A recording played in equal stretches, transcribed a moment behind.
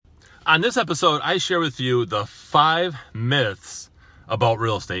On this episode, I share with you the 5 myths about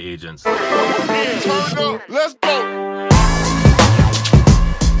real estate agents. Turn up, let's go.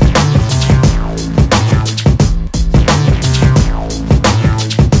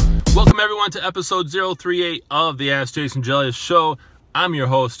 Welcome everyone to episode 038 of the AskJasonGelios show. I'm your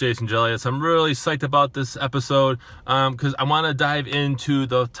host, Jason Gelios. I'm really psyched about this episode because I want to dive into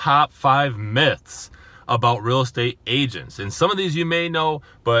the top 5 myths about real estate agents. And some of these you may know,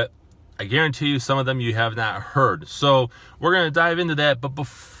 but I guarantee you some of them you have not heard. So we're going to dive into that. But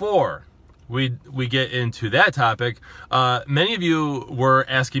before we get into that topic, many of you were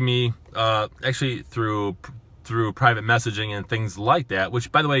asking me, actually through private messaging and things like that,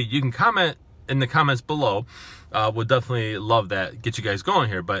 which, by the way, you can comment in the comments below. Would definitely love that, get you guys going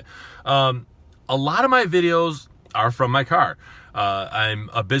here. But a lot of my videos are from my car. I'm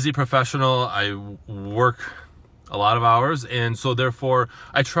a busy professional. I work a lot of hours, and so therefore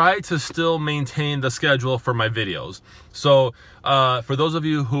I try to still maintain the schedule for my videos. So for those of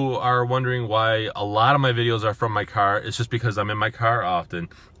you who are wondering why a lot of my videos are from my car, it's just because I'm in my car often.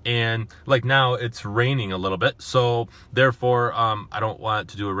 And like now it's raining a little bit, so therefore I don't want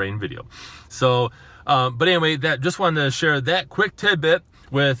to do a rain video. So but anyway, that just wanted to share that quick tidbit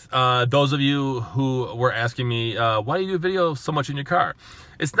with those of you who were asking me, why do you do video so much in your car?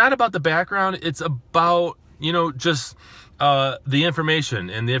 It's not about the background, it's about, just the information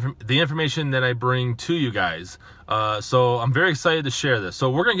and the information that I bring to you guys. So I'm very excited to share this.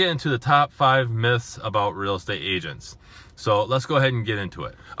 So we're gonna get into the top 5 myths about real estate agents. So let's go ahead and get into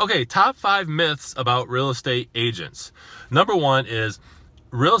it. Okay, top 5 myths about real estate agents. Number 1 is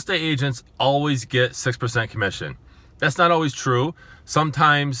real estate agents always get 6% commission. That's not always true.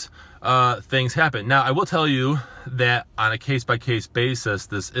 Sometimes things happen. Now, I will tell you that on a case-by-case basis,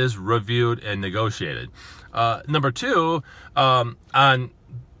 this is reviewed and negotiated. Number 2, on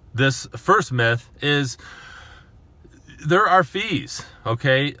this first myth is there are fees,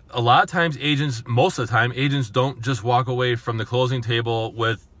 okay? A lot of times most of the time, agents don't just walk away from the closing table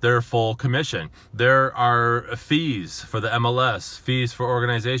with their full commission. There are fees for the MLS, fees for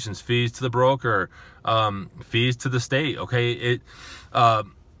organizations, fees to the broker, fees to the state, okay?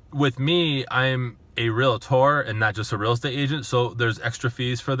 With me, I'm a realtor and not just a real estate agent, so there's extra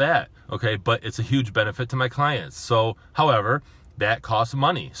fees for that, okay? But it's a huge benefit to my clients. So, however, that costs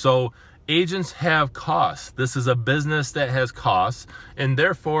money. So agents have costs. This is a business that has costs, and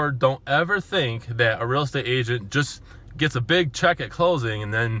therefore don't ever think that a real estate agent just gets a big check at closing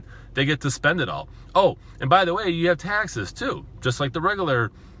and then they get to spend it all. Oh, and by the way, you have taxes too, just like the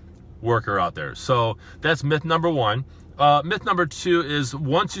regular worker out there. So that's myth number 1. Myth number 2 is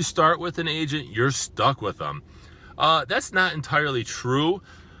once you start with an agent, you're stuck with them. That's not entirely true.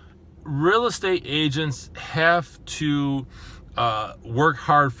 Real estate agents have to work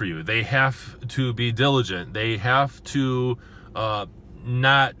hard for you. They have to be diligent. They have to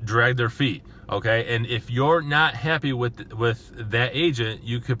not drag their feet. Okay, and if you're not happy with that agent,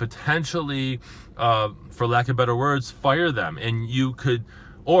 you could potentially, for lack of better words, fire them, and you can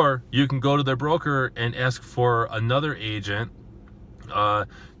go to their broker and ask for another agent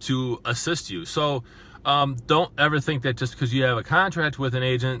to assist you. So don't ever think that just because you have a contract with an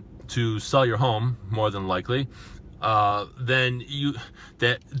agent to sell your home, more than likely, then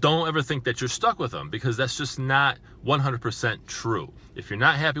don't ever think that you're stuck with them, because that's just not 100% true. If you're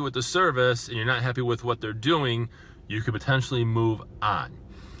not happy with the service and you're not happy with what they're doing, you could potentially move on.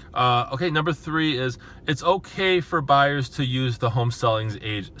 Okay, number 3 is it's okay for buyers to use the home selling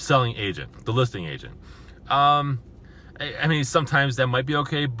agent, the listing agent. I mean, sometimes that might be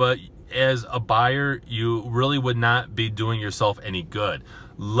okay, but as a buyer, you really would not be doing yourself any good.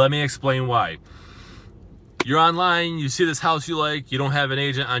 Let me explain why. You're online, you see this house you like, you don't have an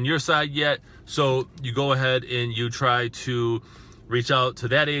agent on your side yet, so you go ahead and you try to reach out to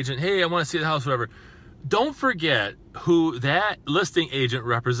that agent. Hey, I want to see the house, whatever. Don't forget who that listing agent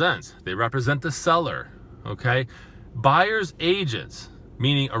represents. They represent the seller, okay? Buyer's agents,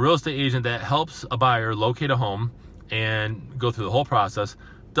 meaning a real estate agent that helps a buyer locate a home and go through the whole process,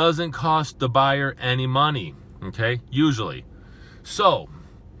 doesn't cost the buyer any money, okay? Usually. So,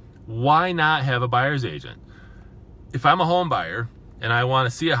 why not have a buyer's agent? If I'm a home buyer and I want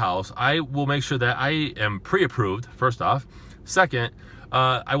to see a house, I will make sure that I am pre-approved, first off. Second,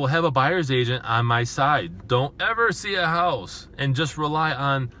 I will have a buyer's agent on my side. Don't ever see a house and just rely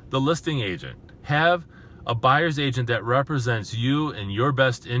on the listing agent. Have a buyer's agent that represents you and your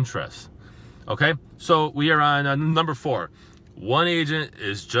best interests. Okay, so we are on number 4. One agent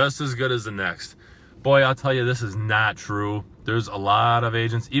is just as good as the next. Boy, I'll tell you, this is not true. There's a lot of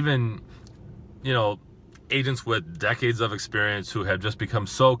agents, even, agents with decades of experience who have just become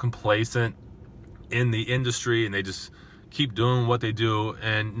so complacent in the industry, and they just keep doing what they do.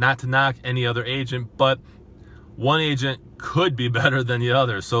 And not to knock any other agent, but one agent could be better than the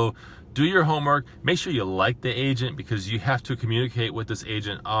other. So do your homework. Make sure you like the agent, because you have to communicate with this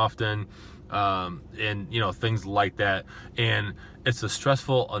agent often, and things like that. And it's a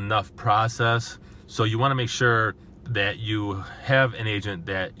stressful enough process. So you want to make sure that you have an agent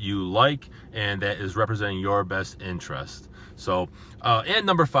that you like and that is representing your best interest. So, and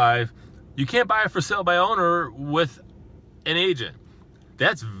number 5, you can't buy a for sale by owner with an agent.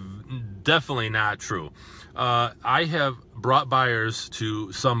 That's definitely not true. I have brought buyers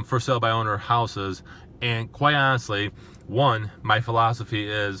to some for sale by owner houses, and quite honestly, my philosophy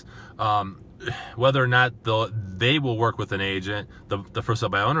is, whether or not they will work with an agent, the for sale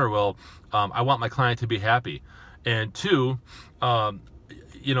by owner will, I want my client to be happy. And 2,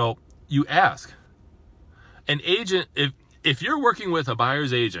 you ask an agent, if you're working with a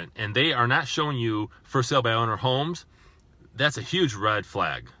buyer's agent and they are not showing you for sale by owner homes, that's a huge red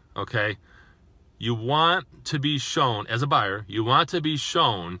flag. Okay. You want to be shown, as a buyer, you want to be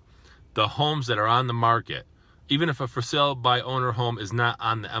shown the homes that are on the market. Even if a for sale by owner home is not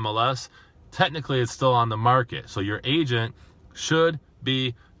on the MLS, technically it's still on the market. So your agent should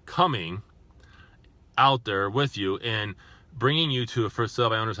be coming out there with you and bringing you to a for sale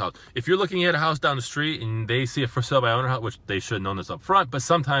by owner's house. If you're looking at a house down the street and they see a for sale by owner house, which they should have known this up front, but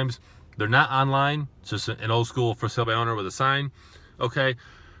sometimes they're not online, it's just an old school for sale by owner with a sign, okay?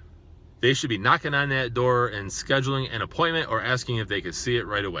 They should be knocking on that door and scheduling an appointment or asking if they could see it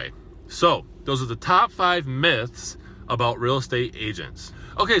right away. So those are the top 5 myths about real estate agents.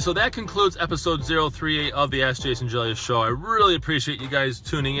 Okay, so that concludes episode 038 of the Ask Jason Gelios show. I really appreciate you guys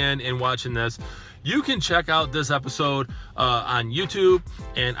tuning in and watching this. You can check out this episode on YouTube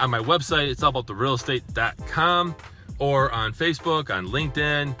and on my website. It's allabouttherealestate.com, or on Facebook, on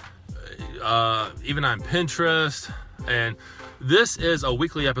LinkedIn, even on Pinterest. And this is a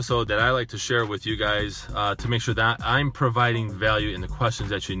weekly episode that I like to share with you guys to make sure that I'm providing value in the questions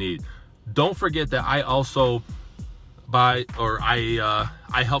that you need. Don't forget that I also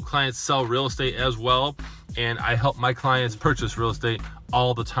I help clients sell real estate as well, and I help my clients purchase real estate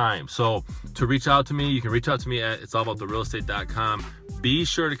all the time. So to reach out to me, you can reach out to me at it'sallabouttherealestate.com. Be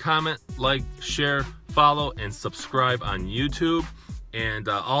sure to comment, like, share, follow, and subscribe on YouTube. And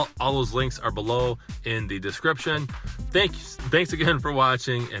all those links are below in the description. Thanks again for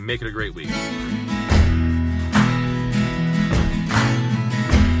watching, and make it a great week.